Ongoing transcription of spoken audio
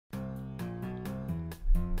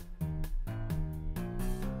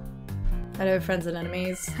Hello, friends and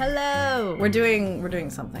enemies. Hello! We're doing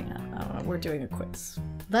something. I don't know. We're doing a quiz.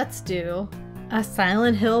 Let's do a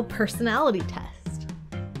Silent Hill personality test.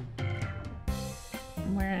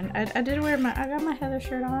 I'm wearing. I got my Heather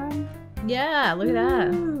shirt on. Yeah, look at that.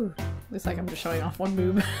 Ooh. Looks like I'm just showing off one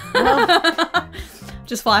boob. Oh.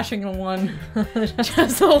 Just flashing the one.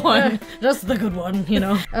 Just the one. Just the good one, you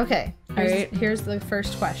know. Okay. Alright. Here's the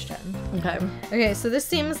first question. Okay. Okay, so this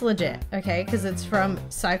seems legit, okay? Because it's from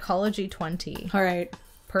Psychology 20. Alright.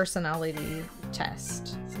 Personality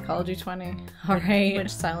test. Psychology 20. Alright. Which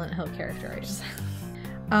Silent Hill character are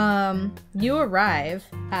you? You arrive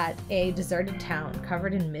at a deserted town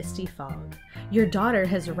covered in misty fog. Your daughter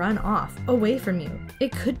has run off, away from you.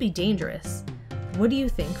 It could be dangerous. What do you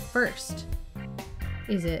think first?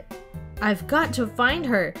 Is it, I've got to find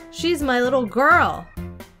her. She's my little girl.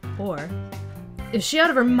 Or, is she out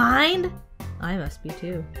of her mind? I must be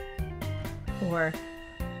too. Or,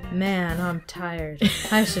 man, I'm tired.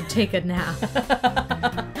 I should take a nap.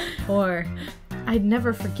 Or, I'd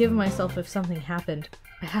never forgive myself if something happened.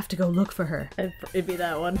 I have to go look for her. It'd be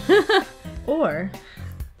that one. Or,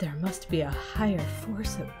 there must be a higher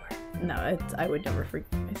force at work. No, I would never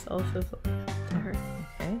forgive myself if to her.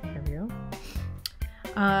 Okay, here we go.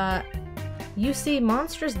 You see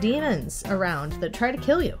monstrous demons around that try to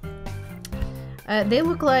kill you. They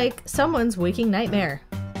look like someone's waking nightmare.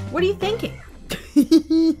 What are you thinking?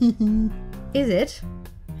 Is it,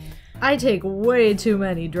 I take way too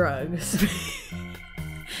many drugs?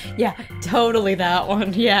 Yeah, totally that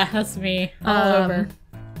one. Yeah, that's me. All over.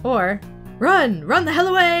 Or, run the hell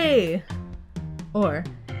away! Or,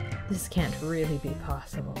 this can't really be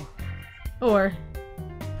possible. Or,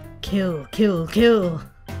 kill.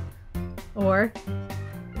 Or,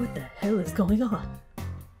 what the hell is going on?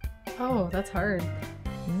 Oh, that's hard.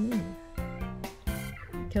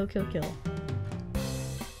 Kill.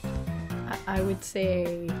 I would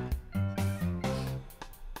say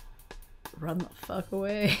run the fuck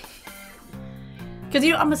away. Because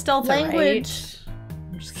I'm a stealther, Language. right?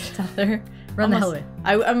 I'm just kidding. Run the hell away.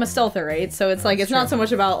 I'm a stealther, right? So it's like, it's not so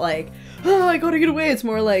much about like, oh, I gotta get away. It's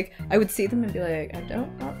more like, I would see them and be like, I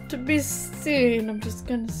don't want to be seen. I'm just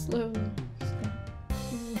gonna slowly.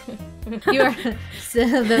 You are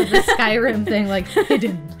the Skyrim thing, like,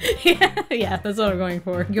 hidden. Yeah, that's what I'm going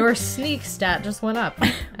for. Your sneak stat just went up.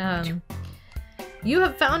 You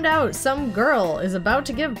have found out some girl is about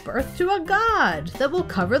to give birth to a god that will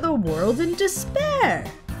cover the world in despair.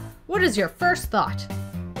 What is your first thought?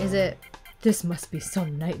 Is it, this must be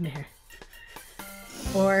some nightmare?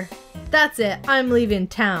 Or, that's it, I'm leaving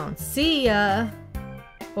town, see ya?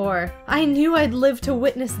 Or, I knew I'd live to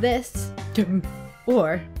witness this.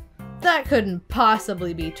 Or, that couldn't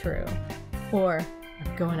possibly be true. Or,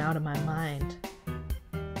 I'm going out of my mind.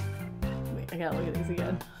 Wait, I gotta look at these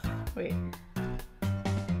again. Wait.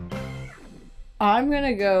 I'm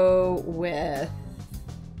gonna go with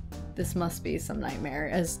this must be some nightmare.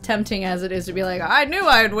 As tempting as it is to be like, I knew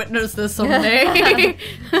I'd witness this someday.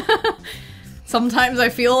 Sometimes I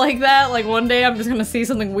feel like that. Like one day I'm just gonna see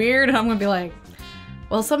something weird and I'm gonna be like,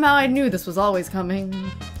 well, somehow I knew this was always coming.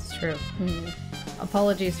 It's true.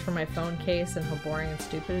 Apologies for my phone case and how boring and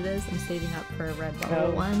stupid it is. I'm saving up for a red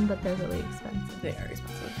bubble one, but they're really expensive. They are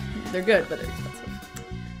expensive. They're good, but they're expensive.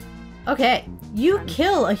 Okay, you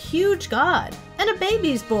kill a huge god, and a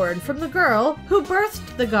baby's born from the girl who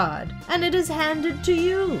birthed the god, and it is handed to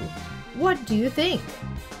you. What do you think?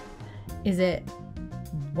 Is it,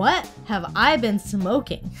 what have I been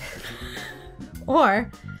smoking?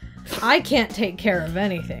 Or, I can't take care of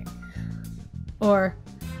anything. Or,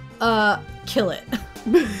 kill it.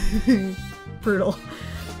 Brutal.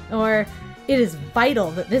 Or, it is vital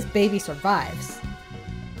that this baby survives.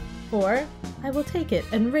 Or, I will take it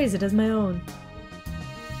and raise it as my own.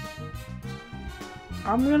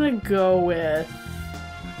 I'm gonna go with...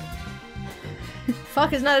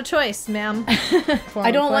 Fuck is not a choice, ma'am.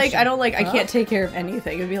 I can't take care of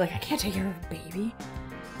anything. It'd be like, I can't take care of a baby.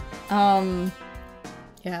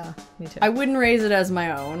 Yeah, me too. I wouldn't raise it as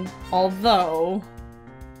my own, although...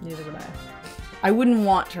 Neither would I. I wouldn't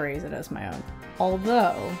want to raise it as my own.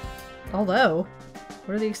 Although,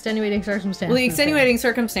 what are the extenuating circumstances? well, the extenuating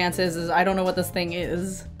circumstances is I don't know what this thing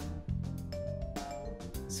is.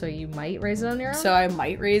 So you might raise it on your own? So I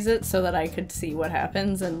might raise it so that I could see what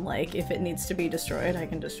happens and, like, if it needs to be destroyed, I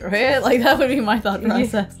can destroy it. Like, that would be my thought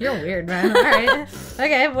process. You're weird, man. Alright.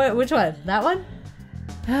 Okay, which one? That one?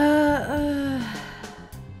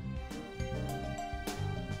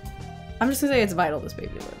 I'm just gonna say it's vital this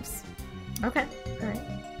baby lives. Okay, alright.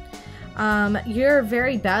 You're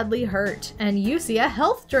very badly hurt, and you see a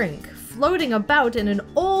health drink floating about in an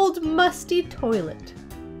old, musty toilet.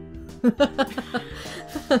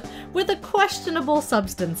 with a questionable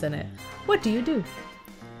substance in it. What do?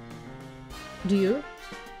 Do you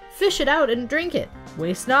fish it out and drink it?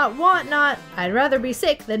 Waste not, want not. I'd rather be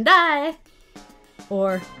sick than die.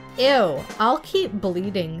 Or, ew, I'll keep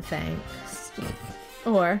bleeding, thanks.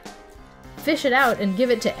 Or, fish it out and give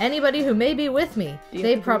it to anybody who may be with me.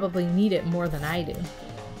 They probably need it more than I do.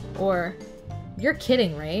 Or, you're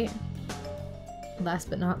kidding, right? Last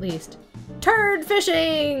but not least, turd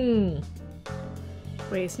fishing!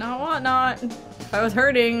 Waste not, want not. If I was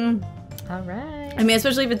hurting. Alright. I mean,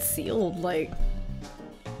 especially if it's sealed, like,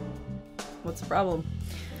 what's the problem?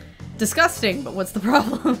 Disgusting, but what's the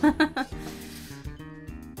problem?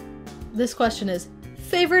 This question is,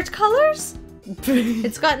 favorite colors?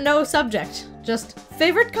 It's got no subject, just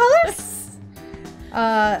favorite colors?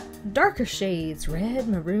 Darker shades, red,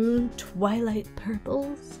 maroon, twilight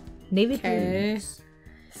purples, navy blues.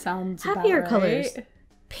 Sounds happier about colors, right.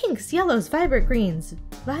 Pinks, yellows, vibrant greens,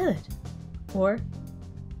 violet, or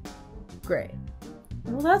gray.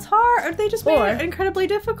 Well, that's hard. They just made Or- it incredibly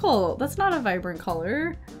difficult. That's not a vibrant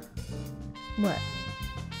color. What?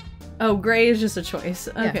 Oh, gray is just a choice.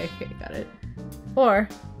 Yeah. Okay, got it. Or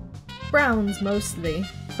browns mostly,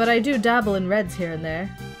 but I do dabble in reds here and there.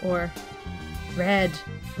 Or red,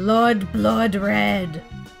 blood red.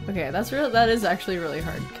 Okay, that is actually really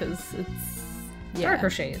hard because it's Darker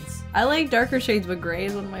shades. I like darker shades, but gray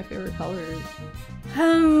is one of my favorite colors.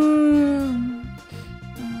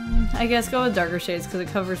 I guess go with darker shades because it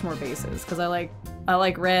covers more bases. Because I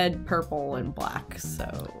like red, purple, and black. So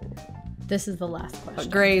This is the last question. but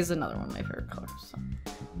gray is another one of my favorite colors. So.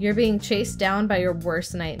 You're being chased down by your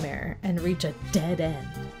worst nightmare and reach a dead end.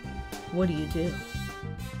 What do you do?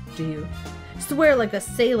 Do you swear like a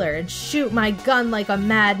sailor and shoot my gun like a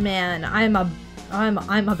madman? I'm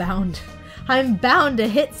bound to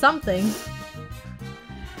hit something.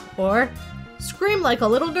 Or scream like a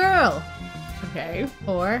little girl. Okay.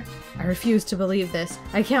 Or I refuse to believe this.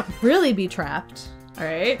 I can't really be trapped. All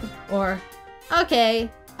right. Or okay,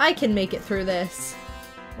 I can make it through this.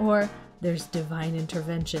 Or there's divine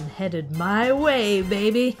intervention headed my way,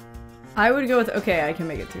 baby. I would go with, okay, I can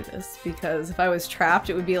make it through this, because if I was trapped,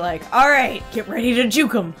 it would be like, all right, get ready to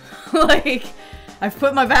juke them. Like, I've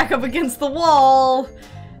put my back up against the wall.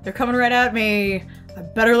 They're coming right at me. I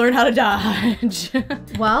better learn how to dodge.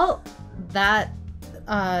 Well, that,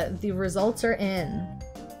 the results are in.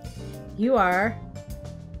 You are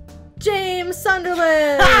James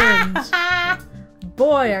Sunderland!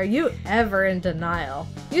 Boy, are you ever in denial.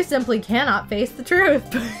 You simply cannot face the truth.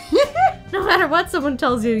 No matter what someone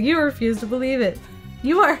tells you, you refuse to believe it.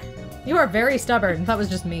 You are very stubborn. That was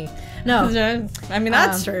just me. No. I mean,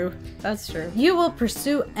 that's true. That's true. You will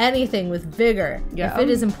pursue anything with vigor Yeah. if it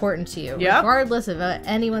is important to you, Yep. regardless of what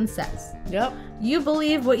anyone says. Yep. You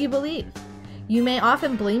believe what you believe. You may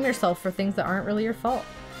often blame yourself for things that aren't really your fault.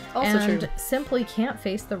 Also and true. simply can't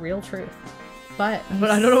face the real truth. But But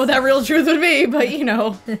I don't know what that real truth would be, but you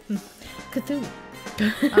know. Cthulhu.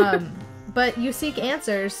 But you seek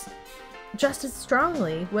answers just as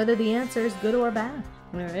strongly, whether the answer is good or bad.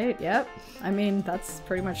 All right, yep. I mean, that's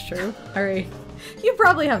pretty much true. All right. You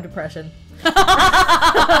probably have depression.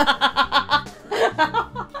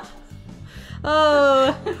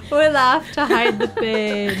 Oh, we laugh to hide the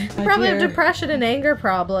pain. You probably have depression and anger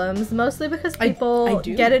problems, mostly because people I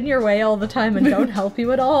do. get in your way all the time and don't help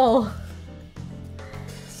you at all.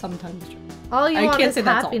 Sometimes true. All you I want can't is say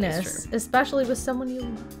that's always happiness, especially with someone you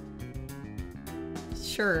love.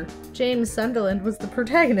 Sure. James Sunderland was the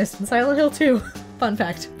protagonist in Silent Hill 2. Fun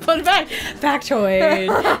fact. Fun fact.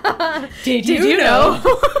 Factoid. Did Did you know?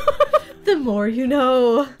 The more you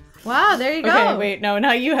know. Wow, there you go. Okay, wait, no,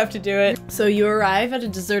 now you have to do it. So you arrive at a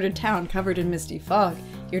deserted town covered in misty fog.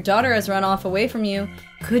 Your daughter has run off away from you.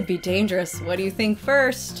 Could be dangerous. What do you think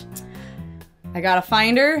first? I gotta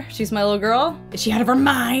find her. She's my little girl. Is she out of her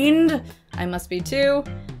mind? I must be too.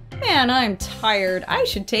 Man, I'm tired. I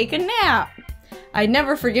should take a nap. I'd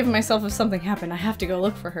never forgive myself if something happened. I have to go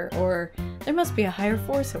look for her. Or there must be a higher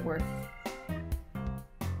force at work.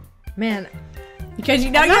 Man, Because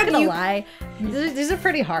I'm not gonna lie. These are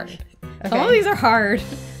pretty hard. Some of these are hard.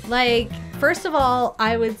 Like, first of all,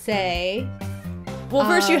 I would say... Well,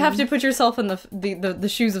 first you have to put yourself in the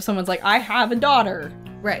shoes of someone's like, I have a daughter.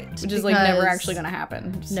 Right. Which is like never actually gonna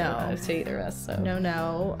happen. Just No. to either of us. So.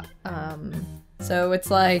 No. So it's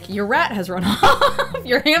like your rat has run off,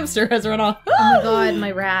 your hamster has run off. Oh my god, my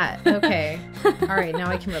rat. Okay. Alright, now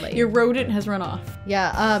I can relate. Your rodent has run off.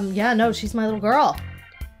 Yeah, no, she's my little girl.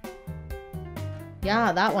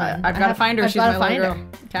 Yeah, that one. I've got to find her. She's my little girl.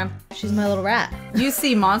 Okay. She's my little rat. You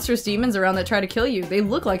see monstrous demons around that try to kill you. They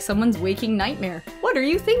look like someone's waking nightmare. What are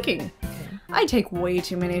you thinking? Okay. I take way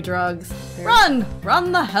too many drugs. Run!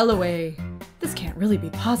 Run the hell away. This can't really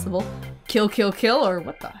be possible. Kill, kill, kill, or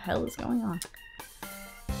what the hell is going on?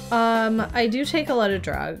 I do take a lot of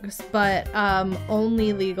drugs, but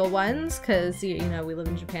only legal ones, because you know we live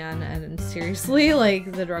in Japan, and seriously,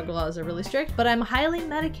 like the drug laws are really strict. But I'm highly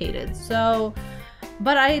medicated, so,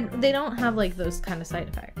 but they don't have like those kind of side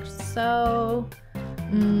effects. So,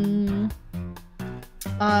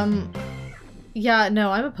 yeah,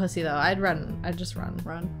 no, I'm a pussy though. I'd just run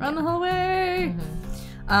Run the whole way.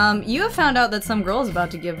 You have found out that some girl is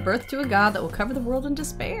about to give birth to a god that will cover the world in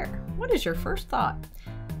despair. What is your first thought?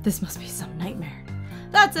 This must be some nightmare.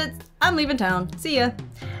 That's it. I'm leaving town. See ya.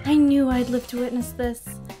 I knew I'd live to witness this.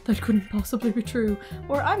 That couldn't possibly be true,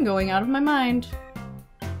 or I'm going out of my mind.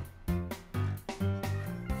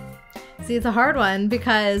 See, it's a hard one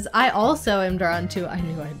because I also am drawn to I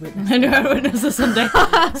knew I'd witness. I knew I'd witness this someday.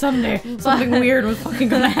 Someday. Something weird was fucking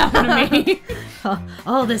gonna happen to me.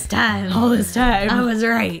 All this time. I was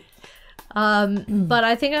right. But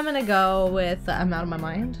I think I'm gonna go with I'm out of my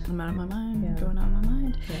mind. I'm out of my mind. Yeah. Going out of my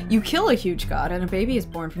mind. Yeah. You kill a huge god, and a baby is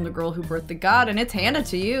born from the girl who birthed the god, and it's handed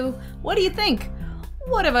to you. What do you think?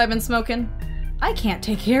 What have I been smoking? I can't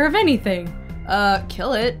take care of anything.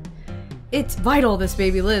 Kill it. It's vital this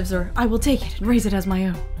baby lives, or I will take it and raise it as my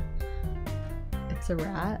own. It's a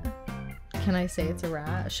rat? Can I say it's a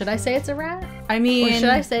rat? Should I say it's a rat? I mean,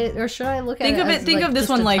 or should I look at it as think like of this just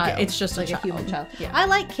one a like child? it's just like a a human child. Yeah. I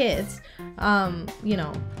like kids, you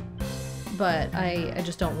know, but I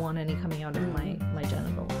just don't want any coming out of my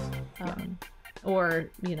genitals, or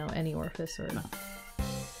you know, any orifice or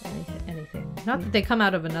anything. Not that they come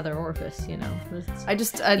out of another orifice, you know. I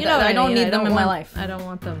don't need them in my life. I don't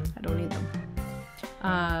want them. I don't need them.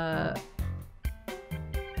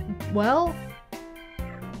 Well,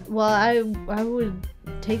 I would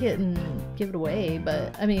take it and give it away,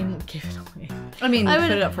 but I mean, give it away. I mean, I would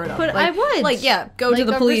put it up for adoption. I would. Like, yeah, go to Like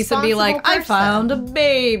the a police and be like, responsible I found a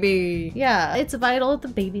baby. Yeah, it's vital that the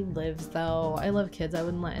baby lives, though. I love kids. I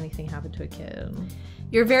wouldn't let anything happen to a kid.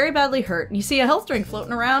 You're very badly hurt, and you see a health drink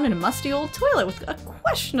floating around in a musty old toilet with a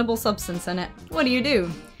questionable substance in it. What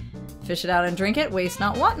do? Fish it out and drink it, waste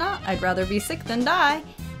not, want not. I'd rather be sick than die.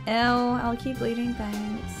 I'll keep bleeding,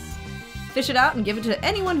 thanks. Fish it out and give it to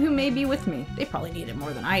anyone who may be with me. They probably need it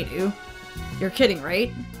more than I do. You're kidding,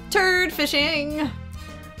 right? Turd fishing! Ew,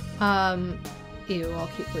 I'll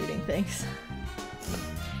keep bleeding, thanks.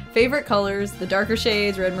 Favorite colors, the darker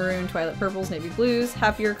shades, red, maroon, twilight purples, navy blues,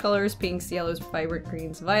 happier colors, pinks, yellows, vibrant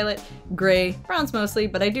greens, violet, gray, browns mostly,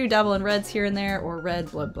 but I do dabble in reds here and there, or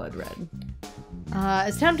red, blood red.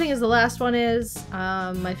 As tempting as the last one is,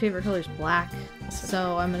 my favorite color is black,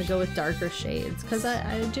 so I'm gonna go with darker shades, because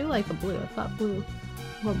I do like the blue. I've got blue.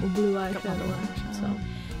 What blue eyeshadow, so.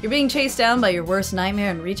 You're being chased down by your worst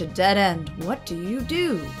nightmare and reach a dead end. What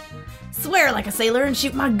do? Swear like a sailor and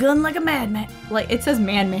shoot my gun like a madman. Like, it says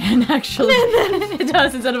man, actually. It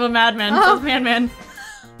does, instead of a madman. It says man.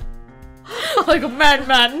 Like a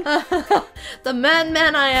madman. The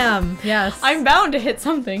madman I am. Yes. I'm bound to hit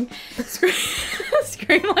something.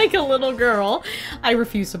 Scream like a little girl. I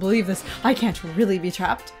refuse to believe this. I can't really be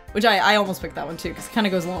trapped. Which I almost picked that one too, because it kind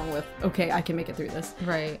of goes along with, okay, I can make it through this.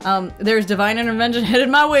 Right. There's divine intervention headed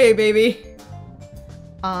my way, baby.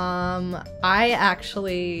 I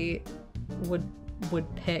actually would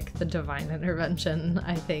pick the divine intervention,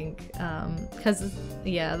 I think, because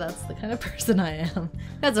yeah, that's the kind of person I am.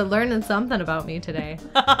 You guys are learning something about me today.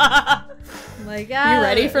 Like, you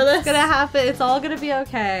ready for this? It's gonna happen. It's all gonna be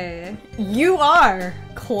okay. You are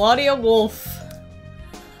Claudia Wolf.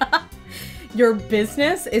 Your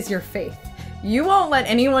business is your faith. You won't let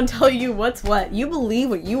anyone tell you what's what. You believe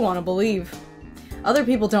what you want to believe. Other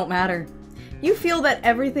people don't matter. You feel that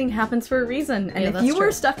everything happens for a reason, and if you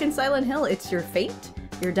were stuck in Silent Hill, it's your fate,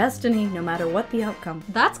 your destiny, no matter what the outcome.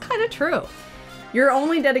 That's kind of true. Your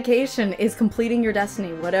only dedication is completing your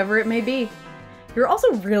destiny, whatever it may be. You're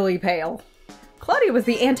also really pale. Claudia was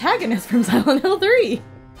the antagonist from Silent Hill 3.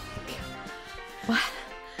 What?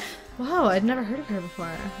 Wow, I'd never heard of her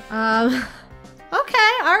before.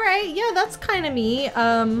 Okay, alright, yeah, that's kind of me.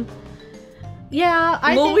 Yeah, I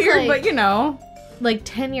think, a little weird, like, but you know. Like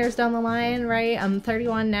 10 years down the line, right? I'm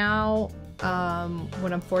 31 now.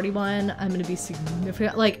 When I'm 41, I'm gonna be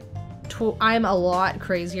significant. Like I'm a lot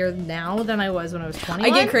crazier now than I was when I was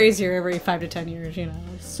 21. I get crazier every 5 to 10 years, you know.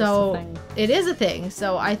 So it is a thing.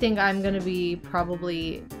 So I think I'm gonna be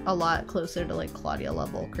probably a lot closer to like Claudia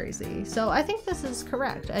level crazy. So I think this is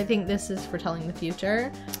correct. I think this is foretelling the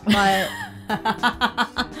future, but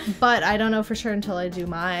but I don't know for sure until I do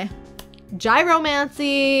my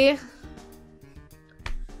gyromancy.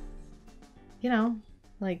 You know,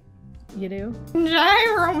 like you do.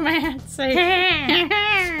 Gyromancy.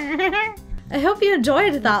 I hope you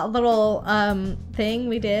enjoyed that little thing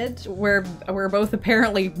we did. We're both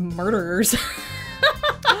apparently murderers.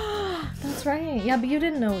 That's right. Yeah, but you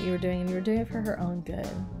didn't know what you were doing, and you were doing it for her own good.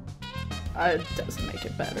 It doesn't make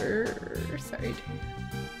it better. Sorry.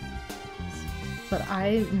 But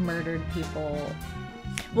I murdered people.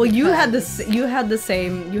 Well, you had the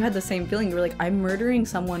same feeling. You were like, I'm murdering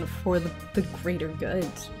someone for the greater good.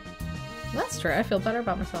 That's true. I feel better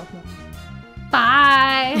about myself now.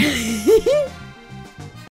 Bye.